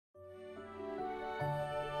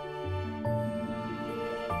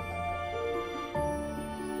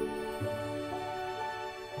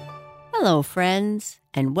Hello, friends,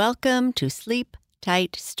 and welcome to Sleep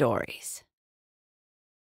Tight Stories.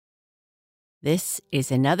 This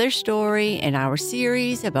is another story in our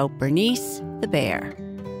series about Bernice the bear.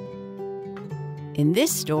 In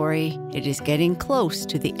this story, it is getting close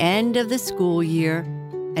to the end of the school year,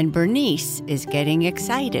 and Bernice is getting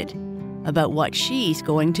excited about what she's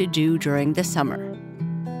going to do during the summer.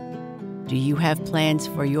 Do you have plans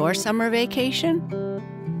for your summer vacation?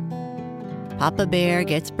 Papa Bear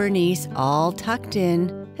gets Bernice all tucked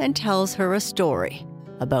in and tells her a story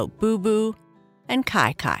about Boo Boo and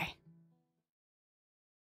Kai Kai.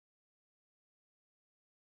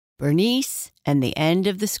 Bernice and the end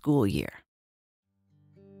of the school year.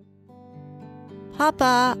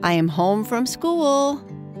 "Papa, I am home from school,"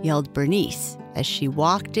 yelled Bernice as she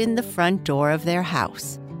walked in the front door of their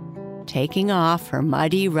house, taking off her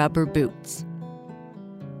muddy rubber boots.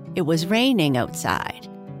 It was raining outside,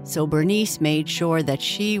 so Bernice made sure that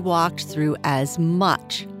she walked through as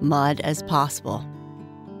much mud as possible.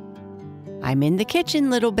 "I'm in the kitchen,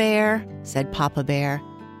 little bear," said Papa Bear,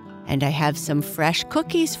 "and I have some fresh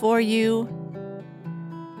cookies for you."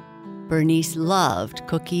 Bernice loved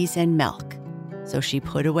cookies and milk, so she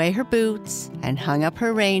put away her boots and hung up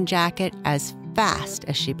her rain jacket as fast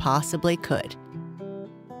as she possibly could.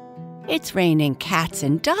 "It's raining cats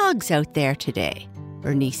and dogs out there today,"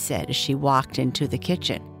 Bernice said as she walked into the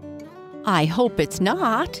kitchen. "I hope it's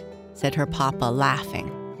not," said her papa,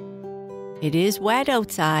 laughing. "It is wet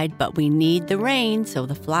outside, but we need the rain so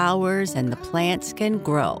the flowers and the plants can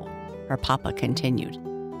grow," her papa continued.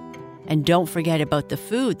 "And don't forget about the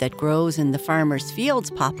food that grows in the farmer's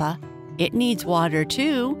fields, Papa. It needs water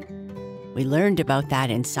too. We learned about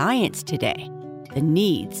that in science today, the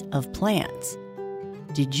needs of plants.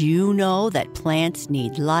 Did you know that plants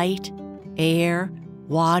need light, air,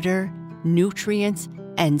 water, nutrients,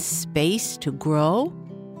 and space to grow?"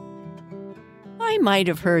 "I might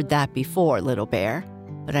have heard that before, little bear,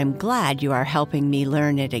 but I'm glad you are helping me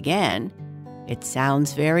learn it again. It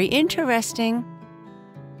sounds very interesting."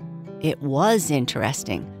 It was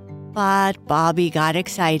interesting, but Bobby got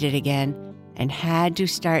excited again and had to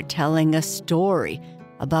start telling a story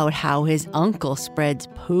about how his uncle spreads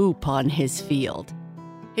poop on his field.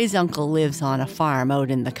 His uncle lives on a farm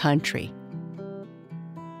out in the country.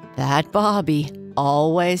 "That Bobby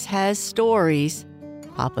always has stories,"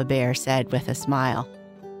 Papa Bear said with a smile.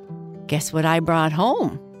 "Guess what I brought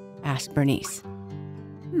home?" asked Bernice.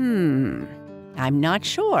 I'm not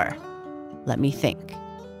sure. Let me think.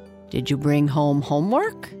 Did you bring home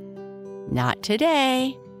homework?" "Not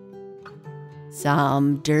today."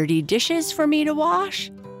 "Some dirty dishes for me to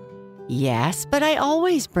wash?" "Yes, but I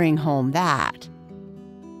always bring home that."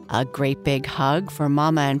 "A great big hug for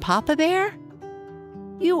Mama and Papa Bear?"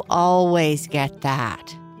 "You always get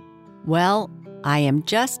that." "Well, I am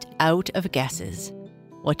just out of guesses.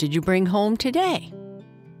 What did you bring home today?"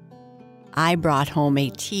 "I brought home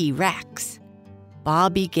a T-Rex.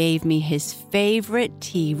 Bobby gave me his favorite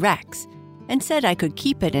T-Rex and said I could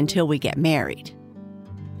keep it until we get married."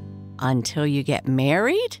 "Until you get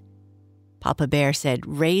married?" Papa Bear said,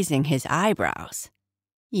 raising his eyebrows.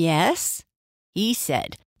 "Yes, he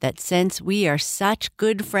said that since we are such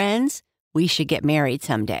good friends, we should get married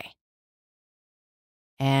someday."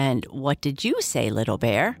 "And what did you say, little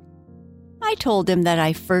bear?" "I told him that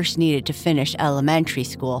I first needed to finish elementary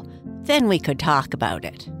school, then we could talk about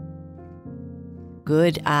it."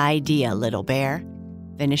 "Good idea, little bear.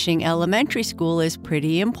 Finishing elementary school is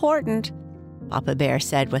pretty important," Papa Bear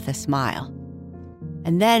said with a smile.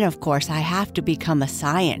 "And then, of course, I have to become a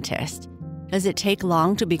scientist. Does it take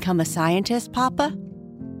long to become a scientist, Papa?"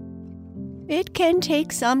 "It can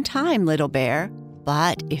take some time, little bear,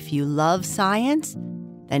 but if you love science,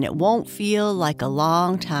 then it won't feel like a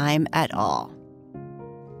long time at all."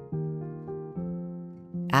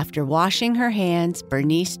 After washing her hands,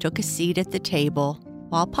 Bernice took a seat at the table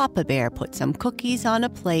while Papa Bear put some cookies on a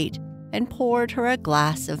plate and poured her a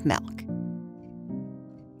glass of milk.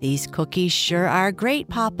 "These cookies sure are great,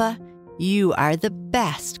 Papa. You are the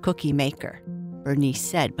best cookie maker," Bernice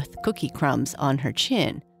said with cookie crumbs on her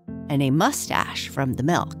chin and a mustache from the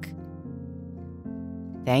milk.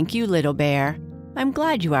 "Thank you, little bear. I'm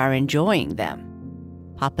glad you are enjoying them,"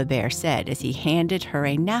 Papa Bear said as he handed her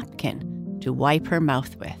a napkin to wipe her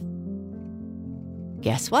mouth with.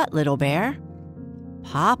 "Guess what, little bear?"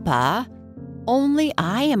 "Papa, only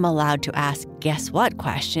I am allowed to ask guess what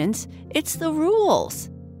questions. It's the rules."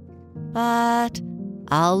 "But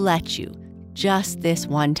I'll let you, just this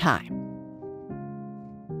one time."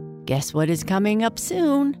 "Guess what is coming up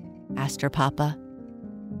soon?" asked her papa.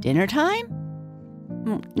 "Dinner time?"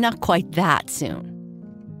 "Not quite that soon."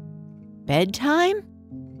 "Bedtime?"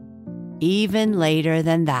 even later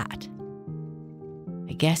than that.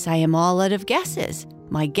 I guess I am all out of guesses.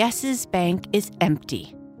 My guesses bank is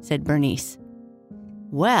empty, said Bernice.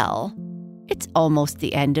 Well, it's almost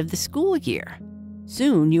the end of the school year.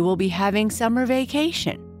 Soon you will be having summer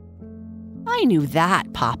vacation. I knew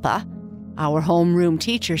that, Papa. Our homeroom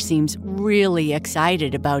teacher seems really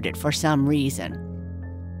excited about it for some reason.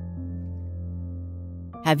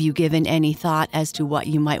 Have you given any thought as to what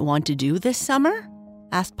you might want to do this summer?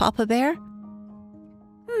 Asked Papa Bear.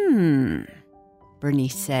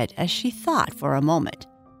 Bernice said as she thought for a moment.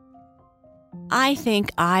 I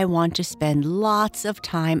think I want to spend lots of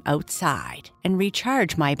time outside and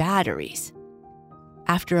recharge my batteries.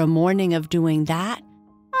 After a morning of doing that,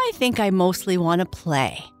 I think I mostly want to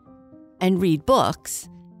play and read books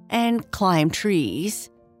and climb trees,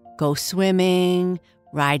 go swimming,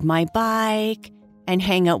 ride my bike, and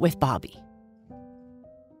hang out with Bobby.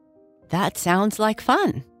 That sounds like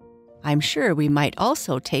fun. I'm sure we might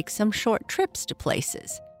also take some short trips to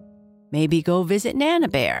places. Maybe go visit Nana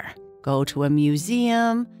Bear, go to a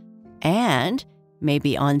museum, and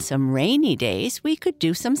maybe on some rainy days we could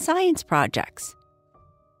do some science projects.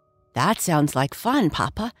 That sounds like fun,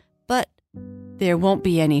 Papa, but there won't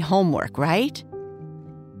be any homework, right?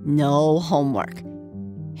 No homework.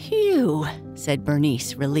 Phew, said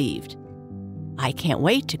Bernice, relieved. I can't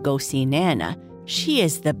wait to go see Nana. She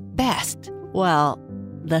is the best, well,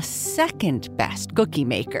 the second best cookie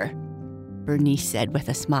maker, Bernice said with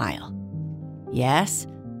a smile. Yes,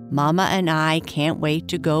 Mama and I can't wait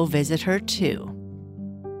to go visit her too.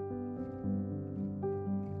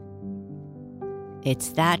 It's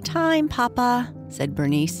that time, Papa, said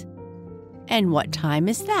Bernice. And what time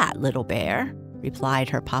is that, little bear? Replied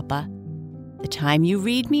her papa. The time you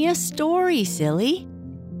read me a story, silly.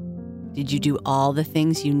 Did you do all the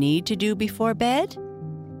things you need to do before bed?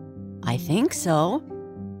 I think so.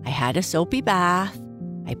 I had a soapy bath.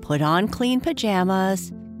 I put on clean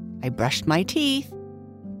pajamas. I brushed my teeth.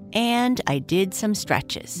 And I did some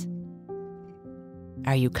stretches.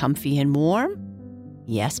 Are you comfy and warm?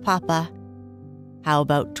 Yes, Papa. How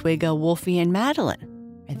about Twigga, Wolfie, and Madeline?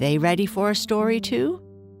 Are they ready for a story too?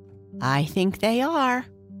 I think they are.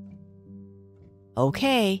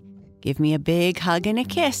 Okay, give me a big hug and a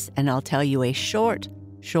kiss, and I'll tell you a short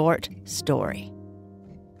story.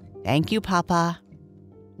 Thank you, Papa.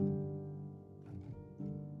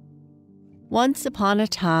 Once upon a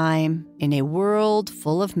time, in a world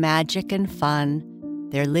full of magic and fun,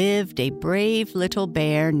 there lived a brave little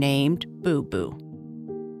bear named Boo Boo.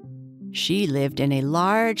 She lived in a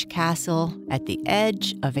large castle at the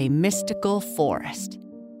edge of a mystical forest.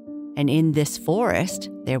 And in this forest,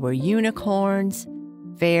 there were unicorns,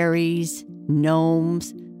 fairies,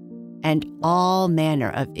 gnomes, and all manner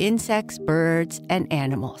of insects, birds, and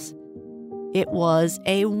animals. It was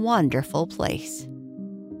a wonderful place.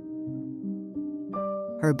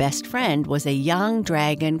 Her best friend was a young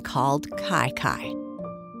dragon called Kai Kai,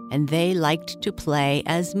 and they liked to play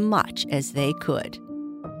as much as they could.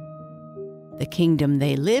 The kingdom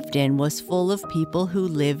they lived in was full of people who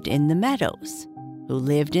lived in the meadows, who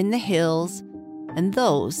lived in the hills, and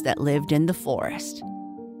those that lived in the forest.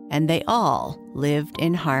 And they all lived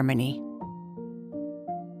in harmony.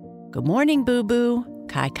 Good morning, Boo Boo,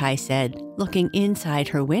 Kai Kai said, looking inside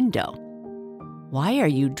her window. Why are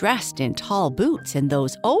you dressed in tall boots and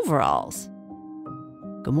those overalls?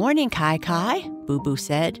 Good morning, Kai Kai, Boo Boo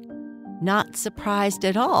said, not surprised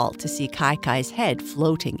at all to see Kai Kai's head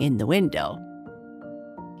floating in the window.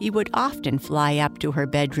 He would often fly up to her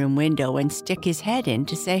bedroom window and stick his head in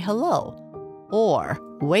to say hello, or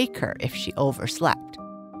wake her if she overslept.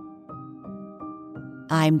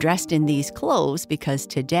 I'm dressed in these clothes because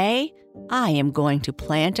today I am going to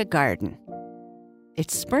plant a garden.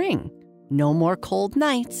 It's spring, no more cold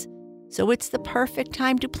nights, so it's the perfect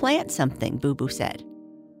time to plant something, Boo Boo said.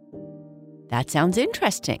 That sounds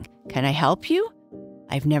interesting. Can I help you?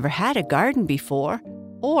 I've never had a garden before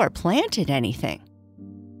or planted anything.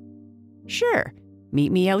 Sure,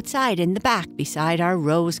 meet me outside in the back beside our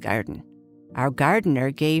rose garden. Our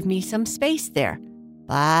gardener gave me some space there,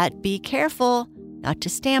 but be careful not to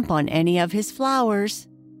stamp on any of his flowers.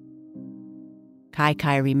 Kai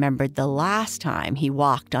Kai remembered the last time he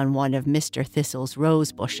walked on one of Mr. Thistle's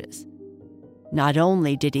rose bushes. Not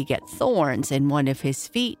only did he get thorns in one of his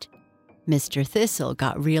feet, Mr. Thistle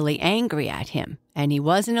got really angry at him, and he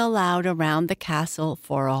wasn't allowed around the castle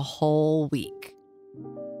for a whole week.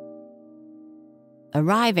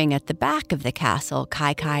 Arriving at the back of the castle,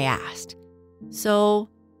 Kai Kai asked, So,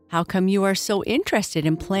 how come you are so interested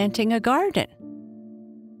in planting a garden?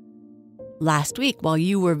 Last week, while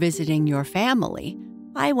you were visiting your family,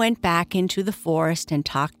 I went back into the forest and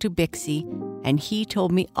talked to Bixie, and he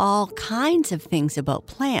told me all kinds of things about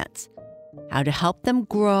plants, how to help them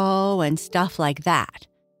grow and stuff like that.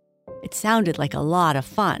 It sounded like a lot of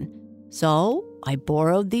fun, so I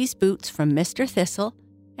borrowed these boots from Mr. Thistle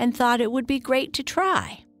and thought it would be great to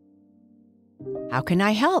try. "How can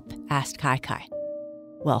I help?" asked Kai.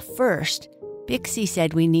 "Well, first, Bixie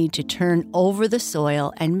said we need to turn over the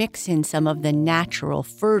soil and mix in some of the natural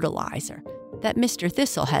fertilizer that Mr.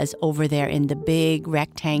 Thistle has over there in the big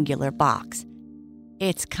rectangular box.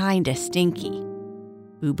 It's kinda stinky,"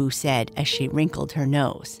 Boo Boo said as she wrinkled her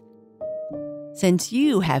nose. "Since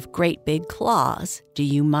you have great big claws, do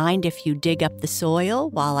you mind if you dig up the soil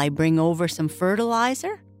while I bring over some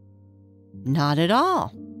fertilizer?" "Not at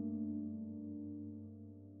all."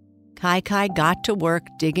 Kai got to work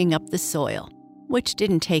digging up the soil, which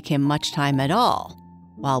didn't take him much time at all,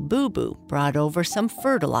 while Boo Boo brought over some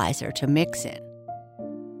fertilizer to mix in.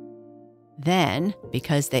 Then,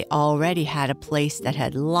 because they already had a place that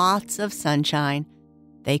had lots of sunshine,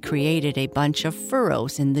 they created a bunch of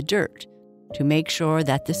furrows in the dirt to make sure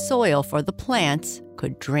that the soil for the plants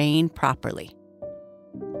could drain properly.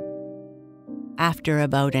 After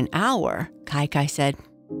about an hour, Kai said,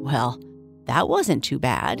 "Well, that wasn't too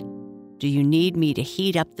bad. Do you need me to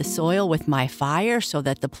heat up the soil with my fire so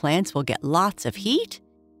that the plants will get lots of heat?"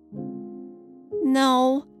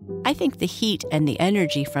 "No, I think the heat and the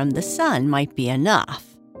energy from the sun might be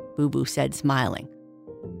enough," Boo Boo said, smiling.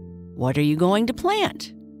 "What are you going to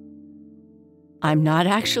plant?" "I'm not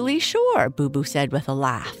actually sure," Boo Boo said with a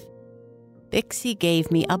laugh. "Bixie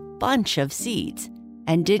gave me a bunch of seeds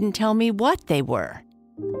and didn't tell me what they were.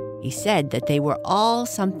 He said that they were all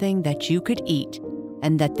something that you could eat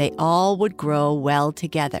and that they all would grow well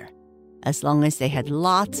together, as long as they had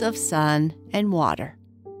lots of sun and water.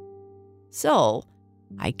 So,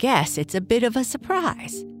 I guess it's a bit of a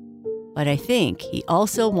surprise. But I think he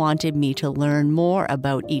also wanted me to learn more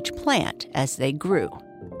about each plant as they grew."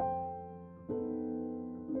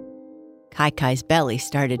 Kai's belly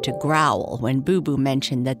started to growl when Boo Boo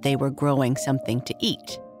mentioned that they were growing something to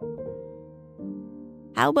eat.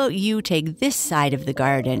 "How about you take this side of the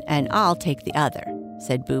garden and I'll take the other,"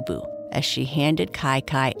 said Boo Boo, as she handed Kai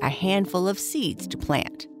a handful of seeds to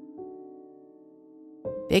plant.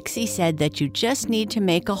 Bixie said that you just need to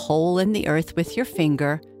make a hole in the earth with your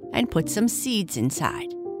finger and put some seeds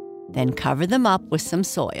inside. Then cover them up with some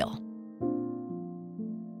soil.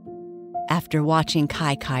 After watching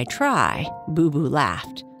Kai try, Boo Boo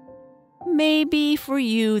laughed. "Maybe for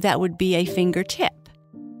you that would be a fingertip.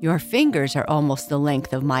 Your fingers are almost the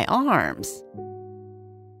length of my arms."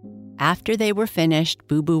 After they were finished,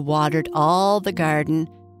 Boo Boo watered all the garden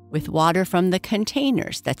with water from the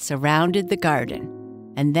containers that surrounded the garden,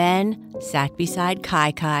 and then sat beside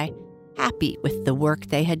Kai, happy with the work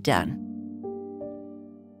they had done.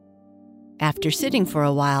 After sitting for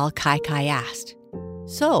a while, Kai asked,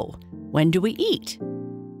 "So, when do we eat?"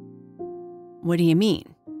 "What do you mean?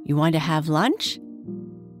 You want to have lunch?"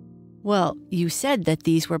 "Well, you said that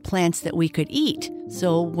these were plants that we could eat,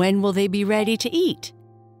 so when will they be ready to eat?"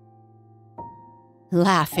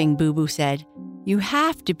 Laughing, Boo Boo said, "You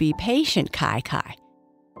have to be patient, Kai.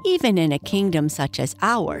 Even in a kingdom such as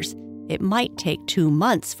ours, it might take 2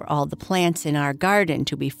 months for all the plants in our garden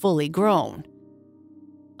to be fully grown."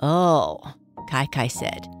 "Oh," Kai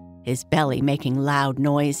said, his belly making loud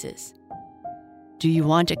noises. "Do you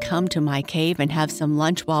want to come to my cave and have some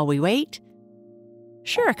lunch while we wait?"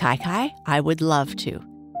 "Sure, Kai, I would love to.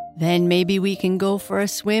 Then maybe we can go for a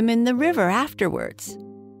swim in the river afterwards."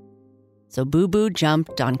 So Boo Boo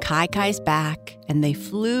jumped on Kai's back, and they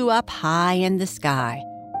flew up high in the sky,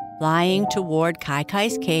 flying toward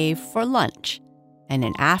Kai's cave for lunch and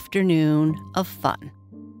an afternoon of fun.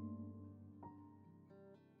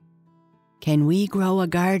 "Can we grow a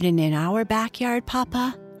garden in our backyard,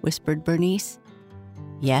 Papa?" whispered Bernice.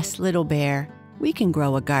 "Yes, little bear, we can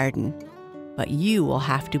grow a garden, but you will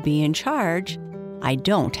have to be in charge. I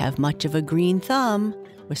don't have much of a green thumb,"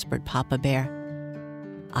 whispered Papa Bear.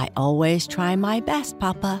 "I always try my best,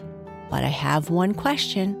 Papa, but I have one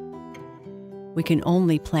question. We can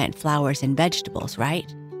only plant flowers and vegetables, right?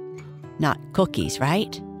 Not cookies,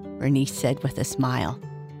 right?" Bernice said with a smile.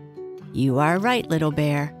 "You are right, little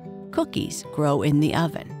bear. Cookies grow in the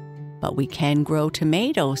oven, but we can grow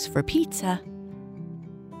tomatoes for pizza."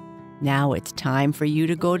 "Now it's time for you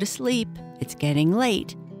to go to sleep. It's getting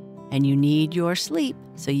late, and you need your sleep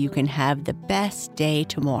so you can have the best day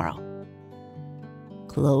tomorrow.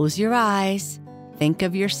 Close your eyes, think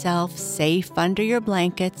of yourself safe under your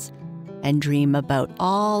blankets, and dream about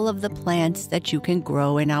all of the plants that you can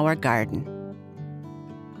grow in our garden."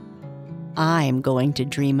 I'm going to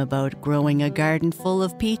dream about growing a garden full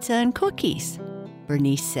of pizza and cookies,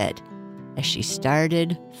 Bernice said as she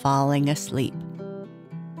started falling asleep.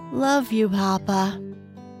 Love you, Papa.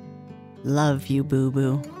 Love you,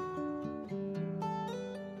 Boo-Boo.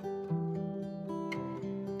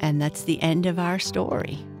 And that's the end of our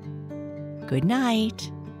story. Good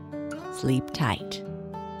night. Sleep tight.